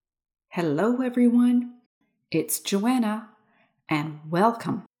Hello, everyone. It's Joanna, and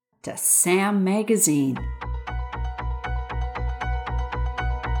welcome to Sam Magazine.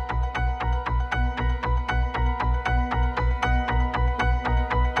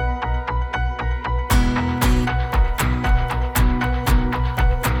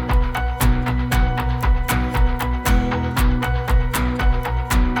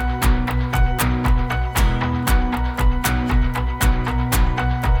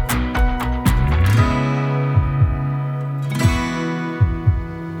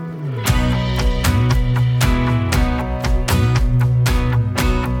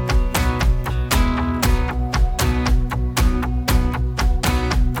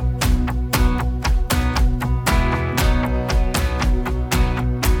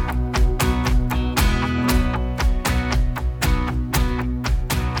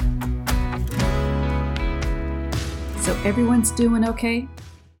 So everyone's doing okay?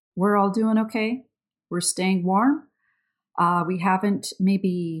 We're all doing okay? We're staying warm? We haven't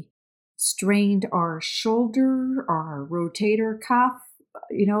maybe strained our shoulder, our rotator cuff,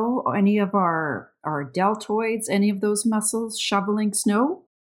 any of our deltoids, any of those muscles shoveling snow.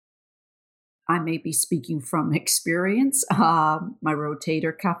 I may be speaking from experience. My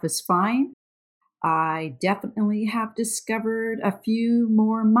rotator cuff is fine. I definitely have discovered a few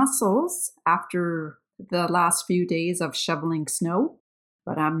more muscles after the last few days of shoveling snow,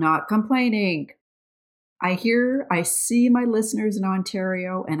 but I'm not complaining. I see my listeners in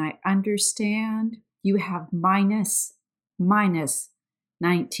Ontario, and I understand you have minus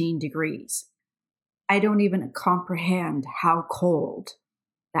 19 degrees. I don't even comprehend how cold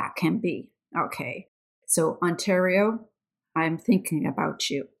that can be. Okay, so Ontario, I'm thinking about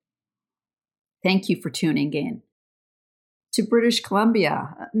you. Thank you for tuning in. To British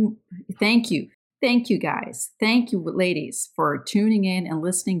Columbia, thank you. Thank you, guys. Thank you, ladies, for tuning in and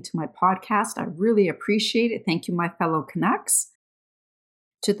listening to my podcast. I really appreciate it. Thank you, my fellow Canucks.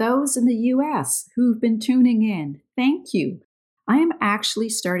 To those in the US who've been tuning in, thank you. I am actually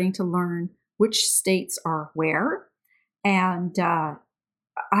starting to learn which states are where, and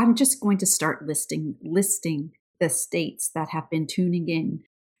I'm just going to start listing the states that have been tuning in.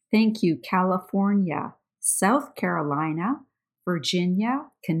 Thank you, California, South Carolina,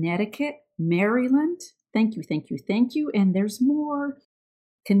 Virginia, Connecticut, Maryland. Thank you. And there's more.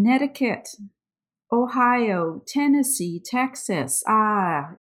 Connecticut, Ohio, Tennessee, Texas.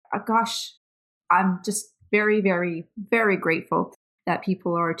 Gosh, I'm just very, very, very grateful that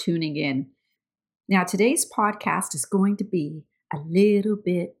people are tuning in. Now, today's podcast is going to be a little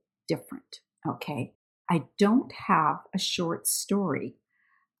bit different, okay? I don't have a short story,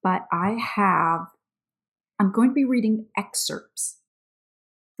 but I'm going to be reading excerpts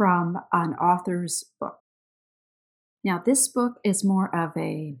from an author's book. Now, this book is more of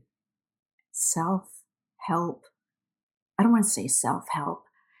a self-help. I don't want to say self-help.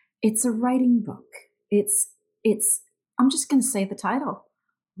 It's a writing book. I'm just going to say the title,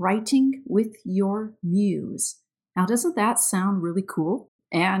 Writing with Your Muse. Now, doesn't that sound really cool?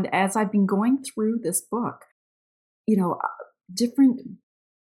 And as I've been going through this book, different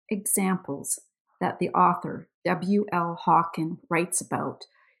examples that the author, W.L. Hawkin, writes about,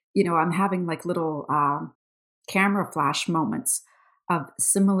 I'm having like little camera flash moments of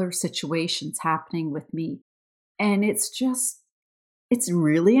similar situations happening with me. And it's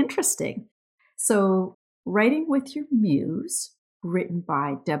really interesting. So, Writing with Your Muse, written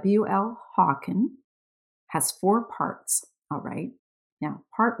by W.L. Hawkin, has 4 parts, all right? Now,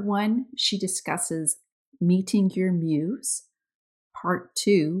 part 1, she discusses meeting your muse. Part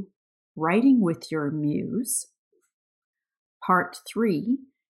 2, writing with your muse. Part 3,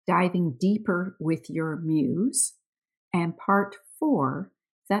 diving deeper with your muse. And part 4,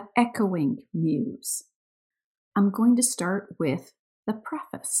 the echoing muse. I'm going to start with the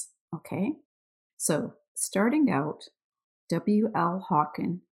preface, okay? So, starting out, W.L.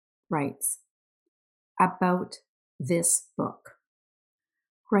 Hawkin writes about this book.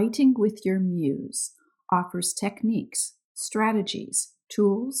 Writing with Your Muse offers techniques, strategies,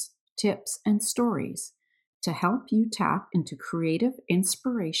 tools, tips, and stories to help you tap into creative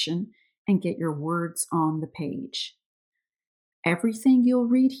inspiration and get your words on the page. Everything you'll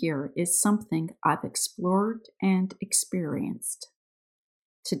read here is something I've explored and experienced.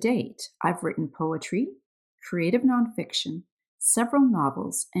 To date, I've written poetry, creative nonfiction, several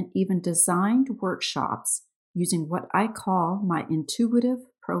novels, and even designed workshops using what I call my intuitive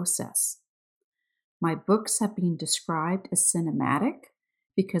process. My books have been described as cinematic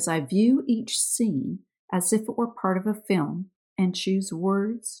because I view each scene as if it were part of a film and choose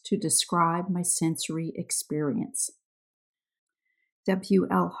words to describe my sensory experience.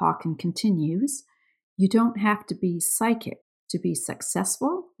 W.L. Hawkin continues, you don't have to be psychic to be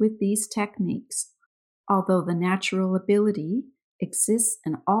successful with these techniques, although the natural ability exists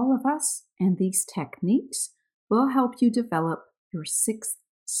in all of us, and these techniques will help you develop your sixth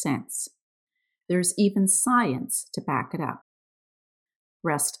sense. There's even science to back it up.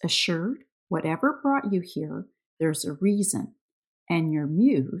 Rest assured, whatever brought you here, there's a reason, and your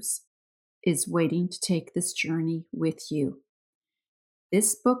muse is waiting to take this journey with you.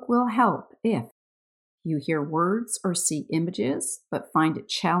 This book will help if you hear words or see images but find it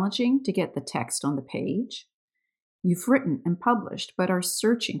challenging to get the text on the page. You've written and published but are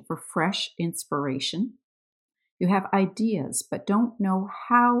searching for fresh inspiration. You have ideas but don't know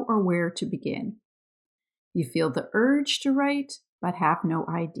how or where to begin. You feel the urge to write but have no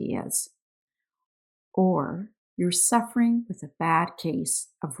ideas. Or you're suffering with a bad case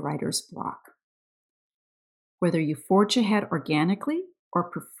of writer's block. Whether you forge ahead organically or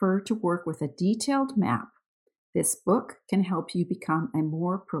prefer to work with a detailed map, this book can help you become a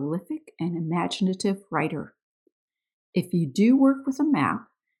more prolific and imaginative writer. If you do work with a map,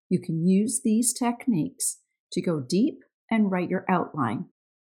 you can use these techniques to go deep and write your outline.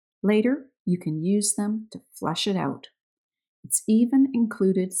 Later, you can use them to flesh it out. It's even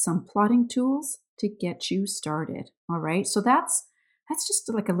included some plotting tools to get you started. All right, so that's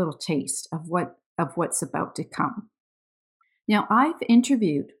just like a little taste of what's about to come. Now, I've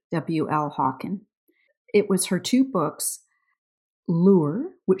interviewed W.L. Hawkin. It was her two books,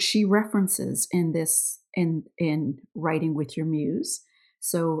 Lure, which she references in Writing with Your Muse.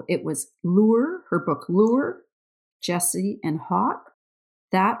 So it was Lure, her book Lure, Jesse and Hawk.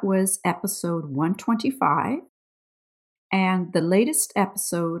 That was episode 125. And the latest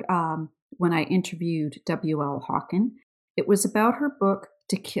episode, when I interviewed W.L. Hawkin, it was about her book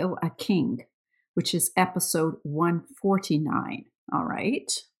To Kill a King, which is episode 149. All right.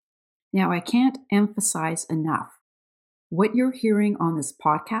 Now, I can't emphasize enough. What you're hearing on this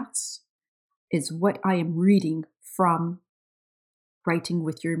podcast is what I am reading from Writing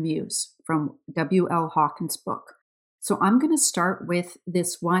with Your Muse, from W.L. Hawkin's book. So I'm going to start with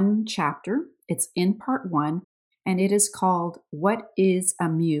this one chapter. It's in part 1, and it is called What is a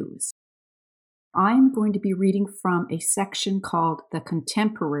Muse? I'm going to be reading from a section called The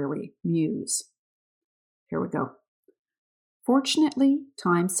Contemporary Muse. Here we go. Fortunately,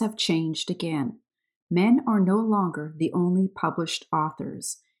 times have changed again. Men are no longer the only published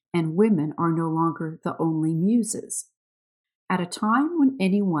authors, and women are no longer the only muses. At a time when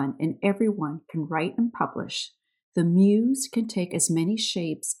anyone and everyone can write and publish, the muse can take as many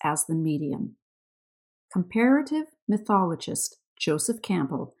shapes as the medium. Comparative mythologist Joseph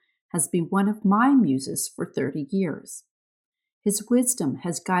Campbell has been one of my muses for 30 years. His wisdom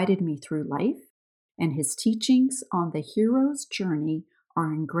has guided me through life, and his teachings on the hero's journey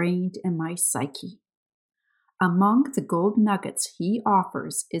are ingrained in my psyche. Among the gold nuggets he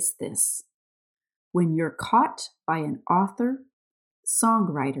offers is this: when you're caught by an author,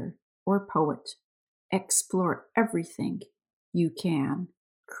 songwriter, or poet, explore everything you can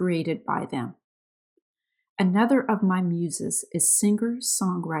created by them. Another of my muses is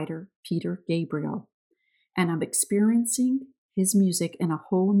singer-songwriter Peter Gabriel, and I'm experiencing his music in a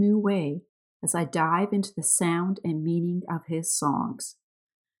whole new way as I dive into the sound and meaning of his songs.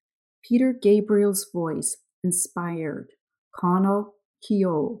 Peter Gabriel's voice inspired Conal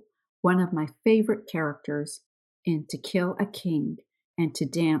Keogh, one of my favorite characters in To Kill a King and To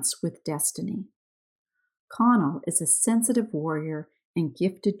Dance with Destiny. Conal is a sensitive warrior and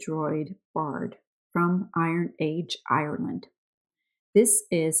gifted droid bard from Iron Age Ireland. This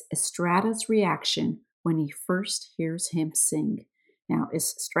is Estrada's reaction when he first hears him sing. Now,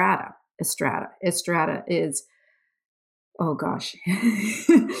 Estrada is, oh gosh,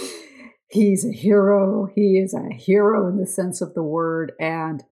 he's a hero. He is a hero in the sense of the word,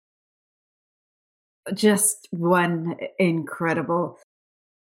 and just one incredible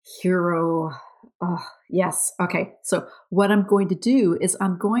hero. Oh, yes. Okay. So what I'm going to do is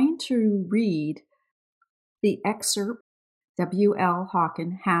I'm going to read the excerpt W.L.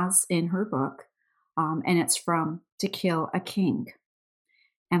 Hawkin has in her book, and it's from To Kill a King.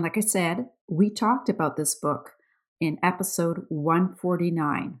 And like I said, we talked about this book in episode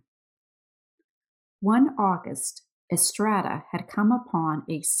 149. One August, Estrada had come upon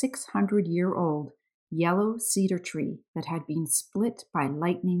a 600-year-old yellow cedar tree that had been split by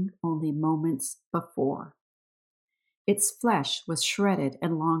lightning only moments before. Its flesh was shredded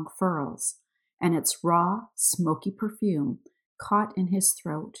in long furrows, and its raw, smoky perfume caught in his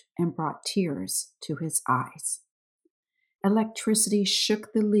throat and brought tears to his eyes. Electricity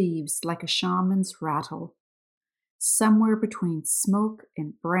shook the leaves like a shaman's rattle. Somewhere between smoke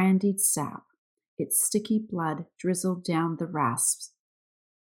and brandied sap, its sticky blood drizzled down the rasps.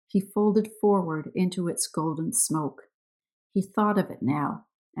 He folded forward into its golden smoke. He thought of it now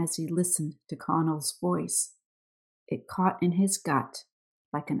as he listened to Connell's voice. It caught in his gut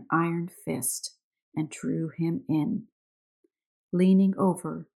like an iron fist and drew him in. Leaning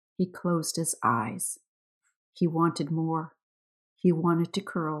over, he closed his eyes. He wanted more. He wanted to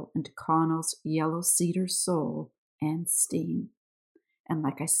curl into Connell's yellow cedar soul and steam. And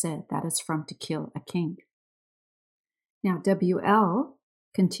like I said, that is from To Kill a King. Now, WL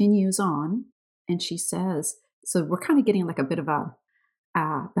continues on, and she says, so we're kind of getting like a bit of a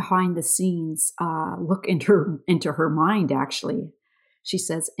behind the scenes look into her mind, actually. She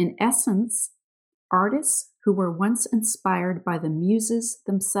says, in essence, artists who were once inspired by the muses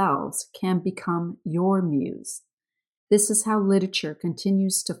themselves can become your muse. This is how literature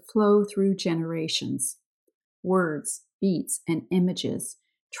continues to flow through generations. Words, beats, and images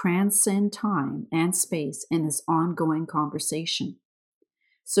transcend time and space in this ongoing conversation.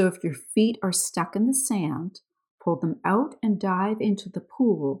 So if your feet are stuck in the sand, pull them out and dive into the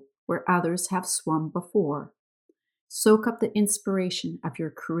pool where others have swum before. Soak up the inspiration of your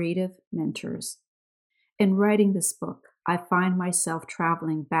creative mentors. In writing this book, I find myself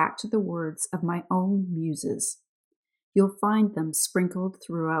traveling back to the words of my own muses. You'll find them sprinkled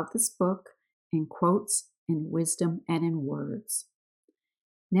throughout this book in quotes, in wisdom, and in words.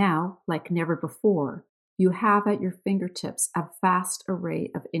 Now, like never before, you have at your fingertips a vast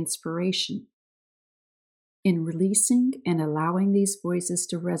array of inspiration. In releasing and allowing these voices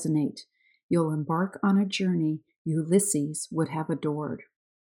to resonate, you'll embark on a journey Ulysses would have adored.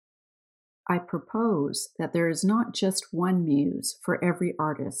 I propose that there is not just one muse for every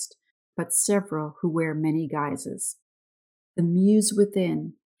artist, but several who wear many guises. The muse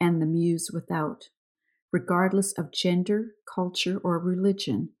within and the muse without. Regardless of gender, culture, or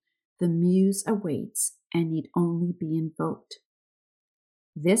religion, the muse awaits and need only be invoked.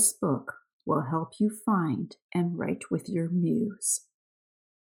 This book will help you find and write with your muse.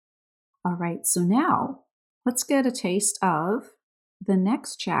 All right, so now let's get a taste of the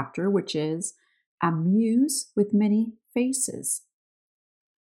next chapter, which is A Muse with Many Faces.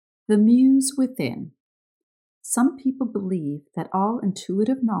 The Muse Within. Some people believe that all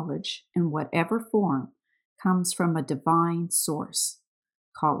intuitive knowledge, in whatever form, comes from a divine source.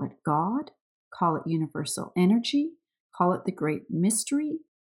 Call it God, call it universal energy, call it the great mystery,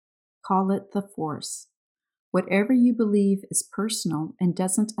 call it the force. Whatever you believe is personal and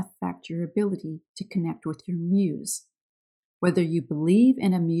doesn't affect your ability to connect with your muse. Whether you believe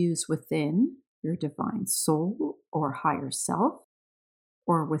in a muse within, your divine soul or higher self,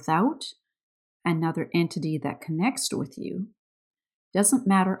 or without, another entity that connects with you, doesn't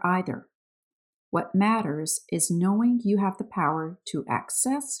matter either. What matters is knowing you have the power to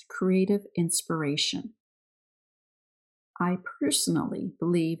access creative inspiration. I personally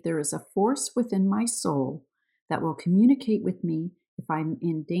believe there is a force within my soul that will communicate with me if I'm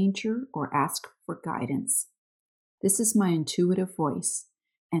in danger or ask for guidance. This is my intuitive voice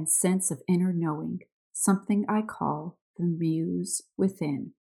and sense of inner knowing, something I call the muse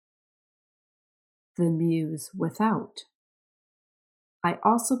within. The muse without. I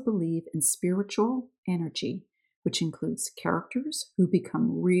also believe in spiritual energy, which includes characters who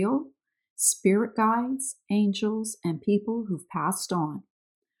become real, spirit guides, angels, and people who've passed on.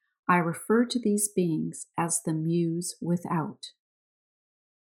 I refer to these beings as the muse without.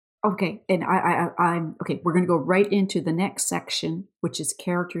 Okay, and I'm okay. We're going to go right into the next section, which is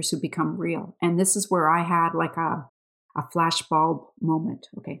characters who become real, and this is where I had like a flashbulb moment.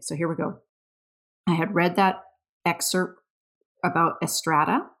 Okay, so here we go. I had read that excerpt about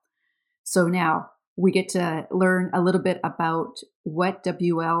Estrada. So now we get to learn a little bit about what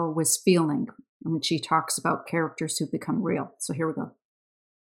WL was feeling when she talks about characters who become real. So here we go.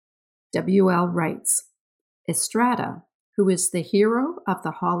 WL writes, Estrada, who is the hero of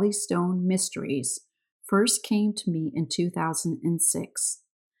the Hollystone Mysteries, first came to me in 2006.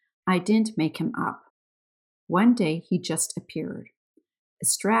 I didn't make him up. One day he just appeared.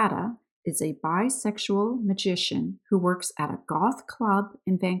 Estrada is a bisexual magician who works at a goth club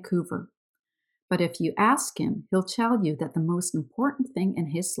in Vancouver. But if you ask him, he'll tell you that the most important thing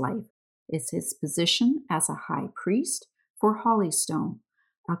in his life is his position as a high priest for Hollystone,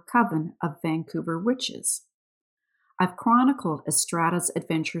 a coven of Vancouver witches. I've chronicled Estrada's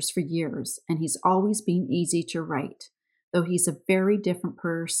adventures for years, and he's always been easy to write, though he's a very different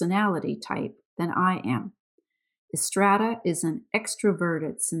personality type than I am. Estrada is an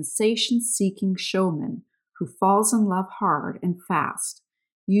extroverted, sensation-seeking showman who falls in love hard and fast,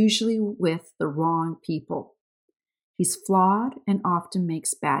 usually with the wrong people. He's flawed and often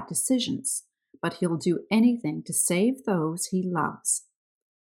makes bad decisions, but he'll do anything to save those he loves.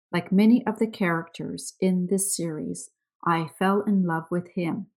 Like many of the characters in this series, I fell in love with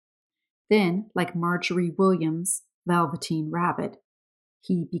him. Then, like Marjorie Williams' Velveteen Rabbit,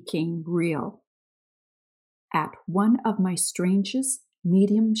 he became real. At one of my strangest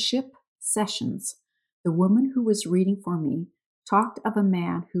mediumship sessions, the woman who was reading for me talked of a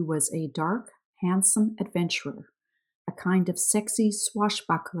man who was a dark, handsome adventurer, a kind of sexy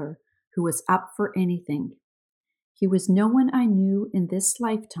swashbuckler who was up for anything. He was no one I knew in this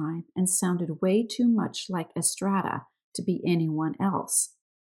lifetime and sounded way too much like Estrada to be anyone else.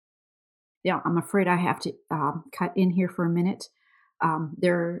 Yeah, I'm afraid I have to cut in here for a minute.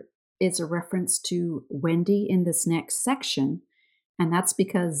 There is a reference to Wendy in this next section, and that's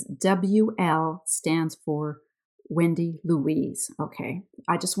because WL stands for Wendy Louise. Okay,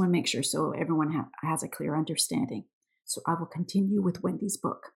 I just want to make sure so everyone has a clear understanding. So I will continue with Wendy's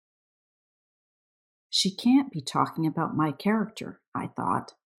book. She can't be talking about my character, I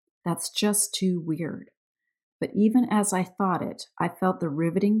thought. That's just too weird. But even as I thought it, I felt the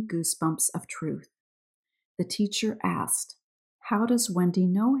riveting goosebumps of truth. The teacher asked, "How does Wendy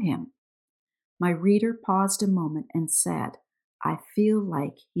know him?" My reader paused a moment and said, "I feel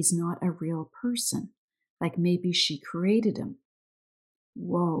like he's not a real person, like maybe she created him."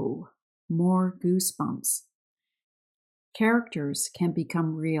 Whoa, more goosebumps. Characters can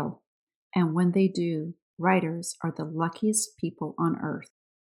become real, and when they do, writers are the luckiest people on earth.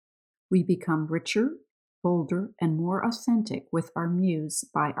 We become richer, bolder, and more authentic with our muse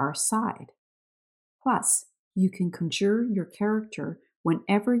by our side. Plus, you can conjure your character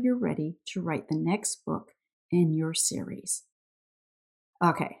whenever you're ready to write the next book in your series.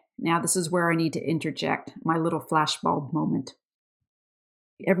 Okay, now this is where I need to interject my little flashbulb moment.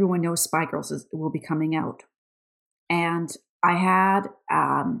 Everyone knows Spy Girls will be coming out. And I had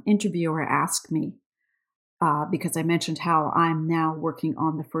an interviewer ask me, because I mentioned how I'm now working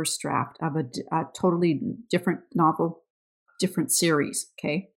on the first draft of a totally different novel, different series,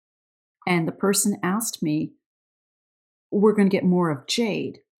 okay? And the person asked me, "We're going to get more of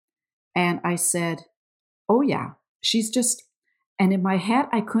Jade." And I said, "Oh yeah, she's just," and in my head,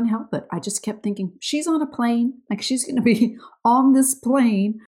 I couldn't help it. I just kept thinking, she's on a plane, like she's going to be on this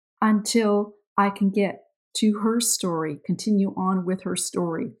plane until I can get to her story, continue on with her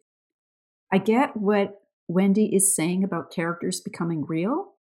story. I get what Wendy is saying about characters becoming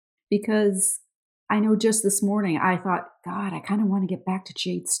real, because I know just this morning I thought, God, I kind of want to get back to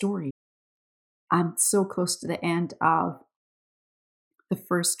Jade's story. I'm so close to the end of the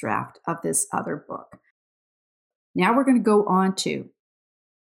first draft of this other book. Now we're going to go on to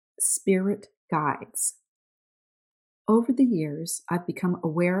spirit guides. Over the years, I've become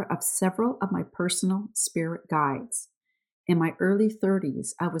aware of several of my personal spirit guides. In my early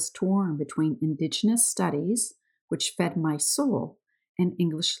 30s, I was torn between Indigenous studies, which fed my soul, and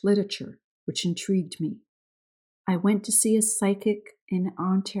English literature, which intrigued me. I went to see a psychic in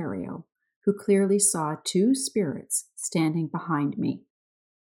Ontario who clearly saw two spirits standing behind me.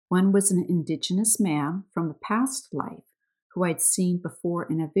 One was an Indigenous man from a past life who I'd seen before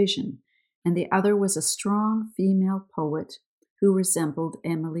in a vision, and the other was a strong female poet who resembled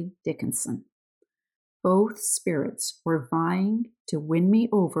Emily Dickinson. Both spirits were vying to win me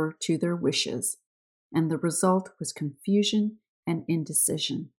over to their wishes, and the result was confusion and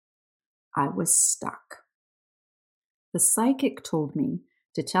indecision. I was stuck. The psychic told me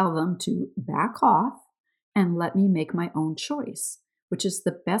to tell them to back off and let me make my own choice, which is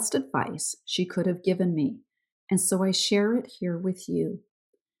the best advice she could have given me, and so I share it here with you.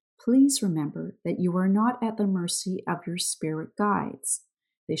 Please remember that you are not at the mercy of your spirit guides.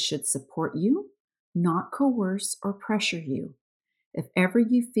 They should support you, not coerce or pressure you. If ever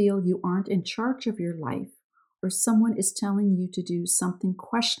you feel you aren't in charge of your life, or someone is telling you to do something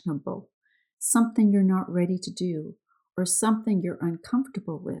questionable, something you're not ready to do, or something you're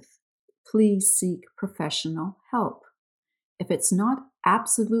uncomfortable with, please seek professional help. If it's not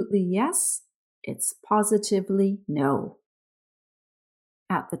absolutely yes, it's positively no.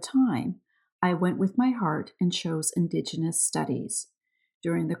 At the time, I went with my heart and chose Indigenous studies.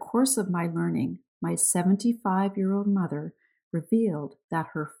 During the course of my learning, my 75-year-old mother revealed that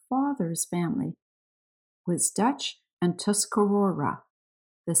her father's family was Dutch and Tuscarora,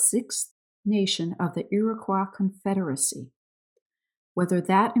 the sixth nation of the Iroquois Confederacy. Whether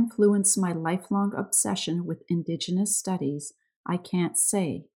that influenced my lifelong obsession with Indigenous studies, I can't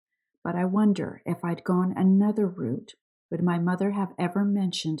say, but I wonder if I'd gone another route, would my mother have ever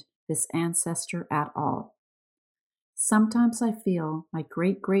mentioned this ancestor at all? Sometimes I feel my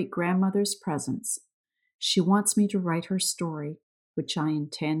great-great-grandmother's presence. She wants me to write her story, which I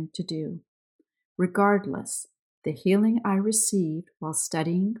intend to do. Regardless, the healing I received while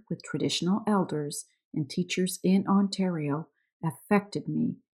studying with traditional elders and teachers in Ontario affected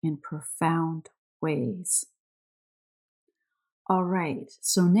me in profound ways. All right,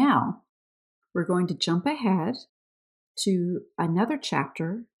 so now we're going to jump ahead to another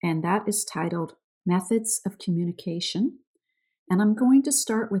chapter, and that is titled Methods of Communication. And I'm going to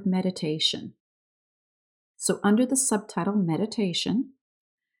start with meditation. So, under the subtitle Meditation,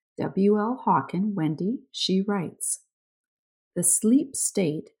 W.L. Hawkin, Wendy, she writes, "The sleep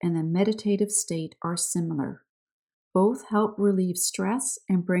state and the meditative state are similar. Both help relieve stress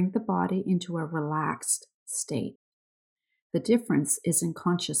and bring the body into a relaxed state. The difference is in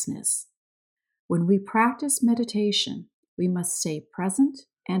consciousness. When we practice meditation, we must stay present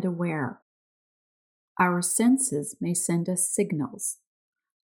and aware. Our senses may send us signals.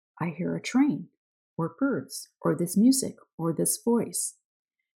 I hear a train, or birds, or this music, or this voice.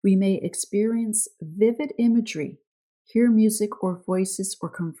 We may experience vivid imagery, hear music or voices, or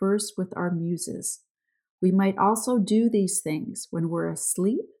converse with our muses. We might also do these things when we're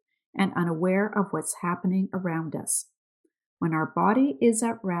asleep and unaware of what's happening around us, when our body is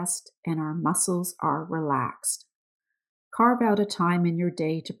at rest and our muscles are relaxed. Carve out a time in your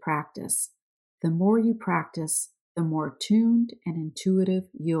day to practice. The more you practice, the more tuned and intuitive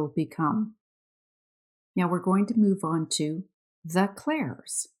you'll become." Now we're going to move on to the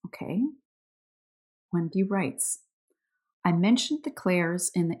clairs, okay? Wendy writes, "I mentioned the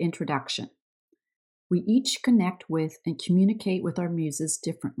clairs in the introduction. We each connect with and communicate with our muses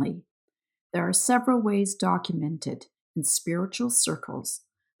differently. There are several ways documented in spiritual circles,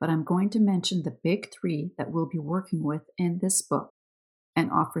 but I'm going to mention the big three that we'll be working with in this book and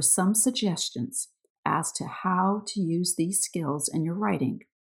offer some suggestions as to how to use these skills in your writing.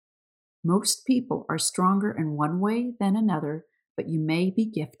 Most people are stronger in one way than another, but you may be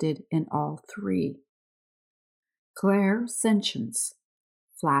gifted in all three. Clairsentience,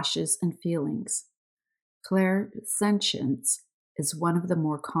 flashes and feelings. Clairsentience is one of the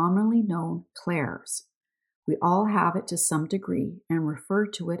more commonly known clairs. We all have it to some degree and refer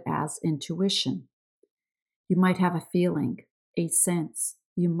to it as intuition. You might have a feeling, a sense.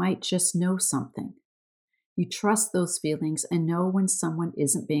 You might just know something. You trust those feelings and know when someone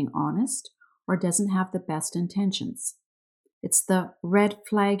isn't being honest or doesn't have the best intentions. It's the red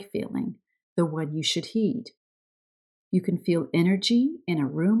flag feeling, the one you should heed. You can feel energy in a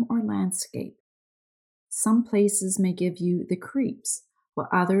room or landscape. Some places may give you the creeps, while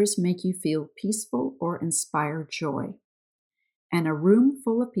others make you feel peaceful or inspire joy. And a room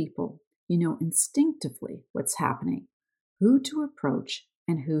full of people, you know instinctively what's happening, who to approach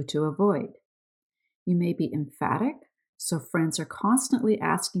and who to avoid. You may be emphatic, so friends are constantly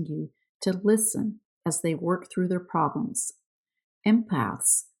asking you to listen as they work through their problems.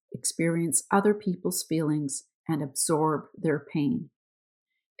 Empaths experience other people's feelings and absorb their pain.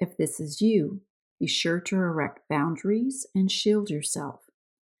 If this is you, be sure to erect boundaries and shield yourself.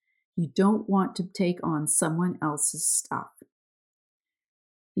 You don't want to take on someone else's stuff.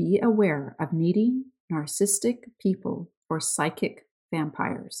 Be aware of needy, narcissistic people or psychic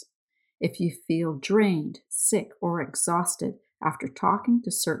vampires. If you feel drained, sick, or exhausted after talking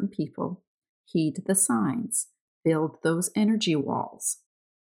to certain people, heed the signs. Build those energy walls.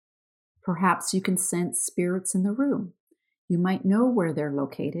 Perhaps you can sense spirits in the room. You might know where they're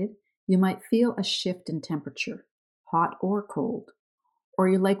located. You might feel a shift in temperature, hot or cold. Or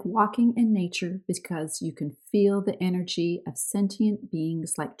you like walking in nature because you can feel the energy of sentient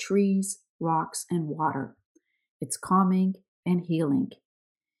beings like trees, rocks, and water. It's calming and healing.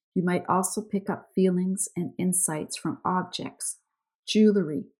 You might also pick up feelings and insights from objects,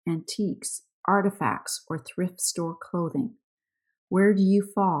 jewelry, antiques, artifacts, or thrift store clothing. Where do you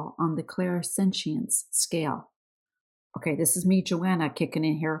fall on the clairsentience scale? Okay, this is me, Joanna, kicking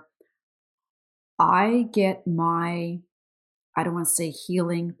in here. I get my, I don't want to say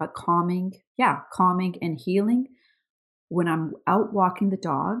healing, but calming. Yeah, calming and healing when I'm out walking the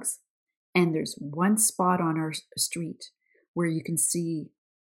dogs and there's one spot on our street where you can see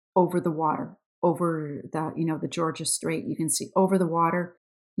over the water, over the Georgia Strait. You can see over the water.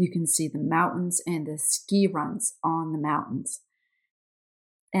 You can see the mountains and the ski runs on the mountains.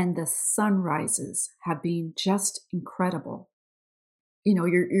 And the sunrises have been just incredible. You know,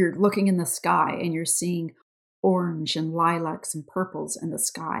 you're looking in the sky and you're seeing orange and lilacs and purples in the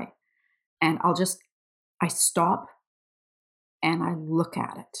sky. And I stop and I look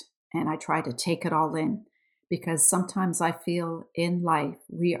at it and I try to take it all in, because sometimes I feel in life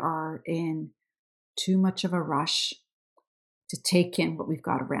we are in too much of a rush to take in what we've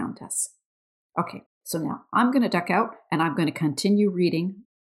got around us. Okay, So now I'm going to duck out and I'm going to continue reading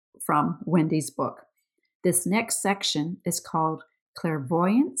from Wendy's book. This next section is called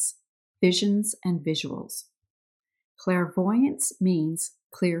Clairvoyance, Visions, and Visuals. Clairvoyance means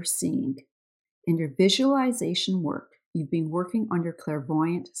clear seeing. In your visualization work, you've been working on your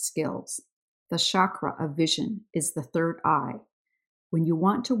clairvoyant skills. The chakra of vision is the third eye. When you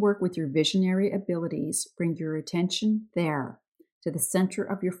want to work with your visionary abilities, bring your attention there, to the center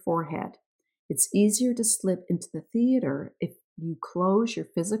of your forehead. It's easier to slip into the theater if you close your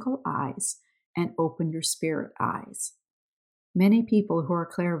physical eyes and open your spirit eyes. Many people who are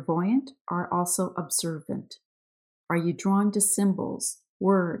clairvoyant are also observant. Are you drawn to symbols,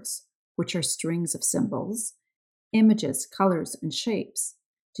 words, which are strings of symbols, images, colors, and shapes?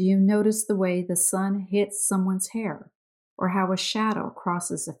 Do you notice the way the sun hits someone's hair, or how a shadow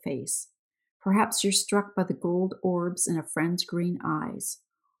crosses a face? Perhaps you're struck by the gold orbs in a friend's green eyes,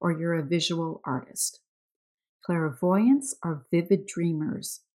 or you're a visual artist. Clairvoyants are vivid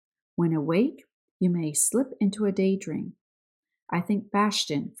dreamers. When awake, you may slip into a daydream. I think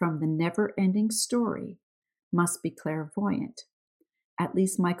Bastian from The Never-Ending Story must be clairvoyant. At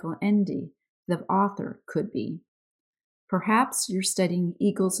least Michael Ende, the author, could be. Perhaps you're studying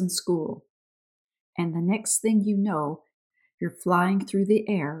eagles in school, and the next thing you know, you're flying through the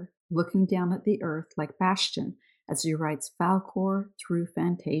air, looking down at the earth like Bastian as he rides Falkor through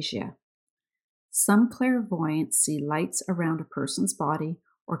Fantasia. Some clairvoyants see lights around a person's body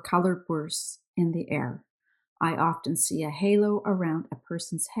or color bursts in the air. I often see a halo around a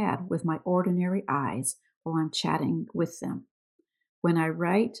person's head with my ordinary eyes while I'm chatting with them. When I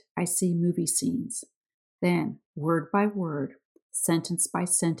write, I see movie scenes. Then, word by word, sentence by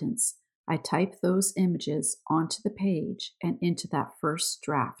sentence, I type those images onto the page and into that first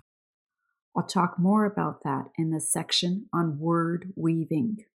draft. I'll talk more about that in the section on word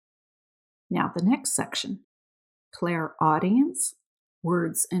weaving. Now, the next section, clairaudience,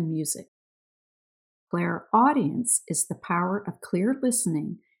 words and music. Clairaudience is the power of clear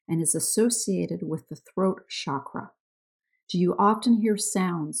listening and is associated with the throat chakra. Do you often hear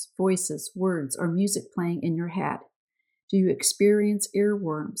sounds, voices, words, or music playing in your head? Do you experience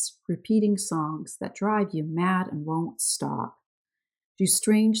earworms, repeating songs that drive you mad and won't stop? Do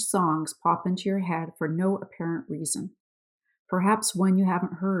strange songs pop into your head for no apparent reason? Perhaps one you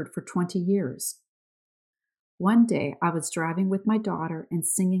haven't heard for 20 years. One day I was driving with my daughter and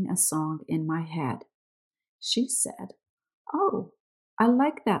singing a song in my head. She said, "Oh, I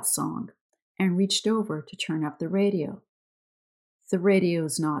like that song," and reached over to turn up the radio. "The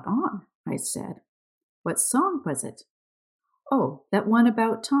radio's not on," I said. "What song was it?" "Oh, that one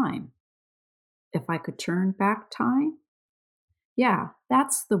about time." "If I could turn back time?" "Yeah,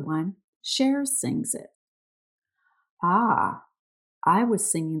 that's the one. Cher sings it." Ah, I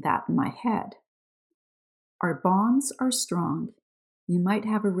was singing that in my head. Our bonds are strong. You might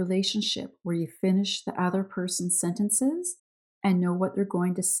have a relationship where you finish the other person's sentences and know what they're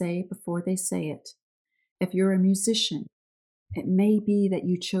going to say before they say it. If you're a musician, it may be that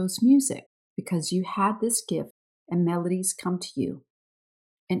you chose music because you had this gift and melodies come to you.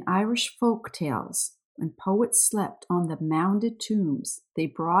 In Irish folk tales, when poets slept on the mounded tombs, they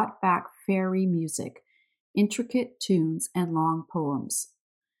brought back fairy music, intricate tunes, and long poems.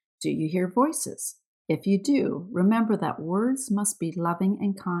 Do you hear voices? If you do, remember that words must be loving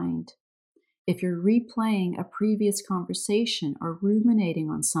and kind. If you're replaying a previous conversation or ruminating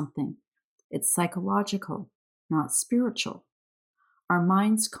on something, it's psychological, not spiritual. Our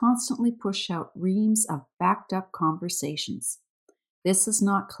minds constantly push out reams of backed up conversations. This is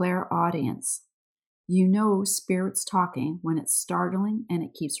not clairaudience. You know spirit's talking when it's startling and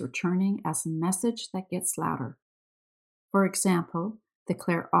it keeps returning as a message that gets louder. For example, the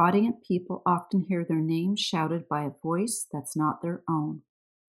clairaudient people often hear their name shouted by a voice that's not their own.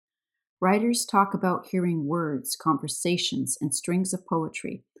 Writers talk about hearing words, conversations, and strings of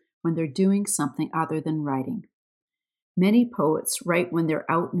poetry when they're doing something other than writing. Many poets write when they're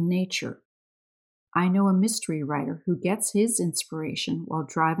out in nature. I know a mystery writer who gets his inspiration while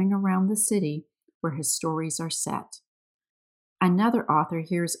driving around the city where his stories are set. Another author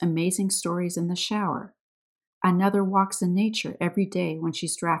hears amazing stories in the shower. Another walks in nature every day when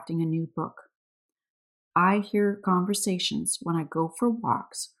she's drafting a new book. I hear conversations when I go for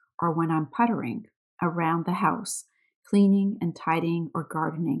walks or when I'm puttering around the house, cleaning and tidying or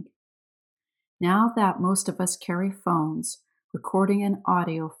gardening. Now that most of us carry phones, recording an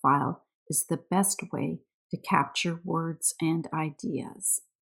audio file is the best way to capture words and ideas.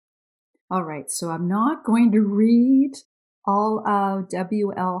 All right, so I'm not going to read all of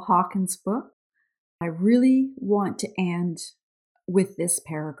W.L. Hawkin's book. I really want to end with this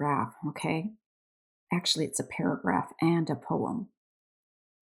paragraph, okay? Actually, it's a paragraph and a poem.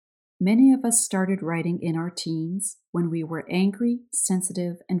 Many of us started writing in our teens when we were angry,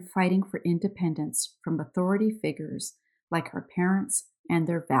 sensitive, and fighting for independence from authority figures like our parents and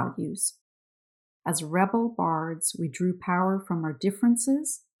their values. As rebel bards, we drew power from our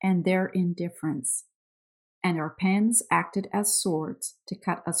differences and their indifference, and our pens acted as swords to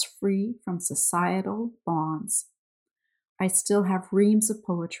cut us free from societal bonds. I still have reams of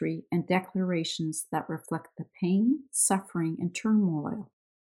poetry and declarations that reflect the pain, suffering, and turmoil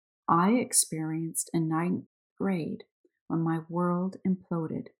I experienced in ninth grade when my world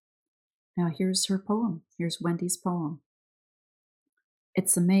imploded. Now here's her poem. Here's Wendy's poem.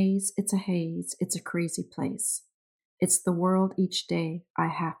 It's a maze, it's a haze, it's a crazy place. It's the world each day I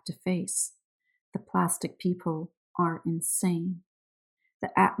have to face. The plastic people are insane.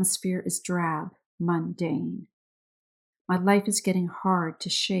 The atmosphere is drab, mundane. My life is getting hard to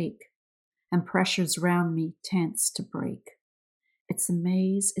shake, and pressures round me tense to break. It's a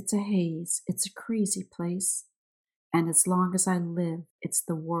maze, it's a haze, it's a crazy place. And as long as I live, it's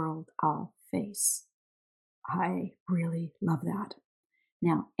the world I'll face. I really love that.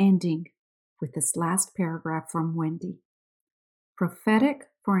 Now, ending with this last paragraph from Wendy. Prophetic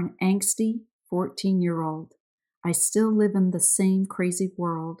for an angsty 14-year-old. I still live in the same crazy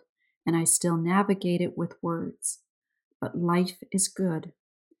world, and I still navigate it with words. But life is good.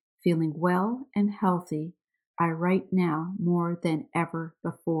 Feeling well and healthy, I write now more than ever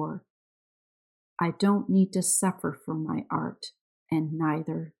before. I don't need to suffer for my art, and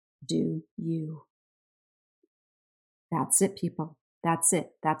neither do you. That's it, people. That's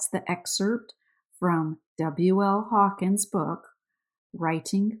it. That's the excerpt from W.L. Hawkin's book,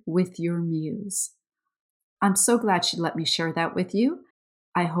 Writing with Your Muse. I'm so glad she let me share that with you.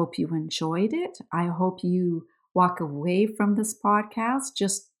 I hope you enjoyed it. I hope you walk away from this podcast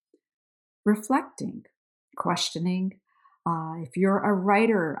just reflecting, questioning. If you're a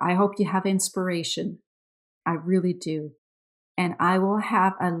writer, I hope you have inspiration. I really do. And I will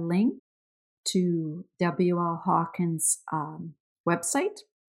have a link to W.L. Hawkins' website.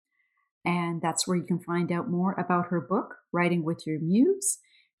 And that's where you can find out more about her book, Writing with Your Muse.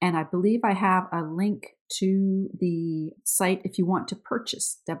 And I believe I have a link to the site if you want to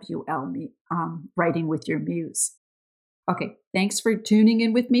purchase W.L. Writing with Your Muse. Okay, thanks for tuning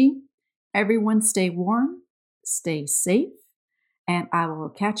in with me. Everyone stay warm, stay safe, and I will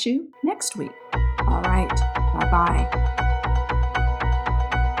catch you next week. All right, bye-bye.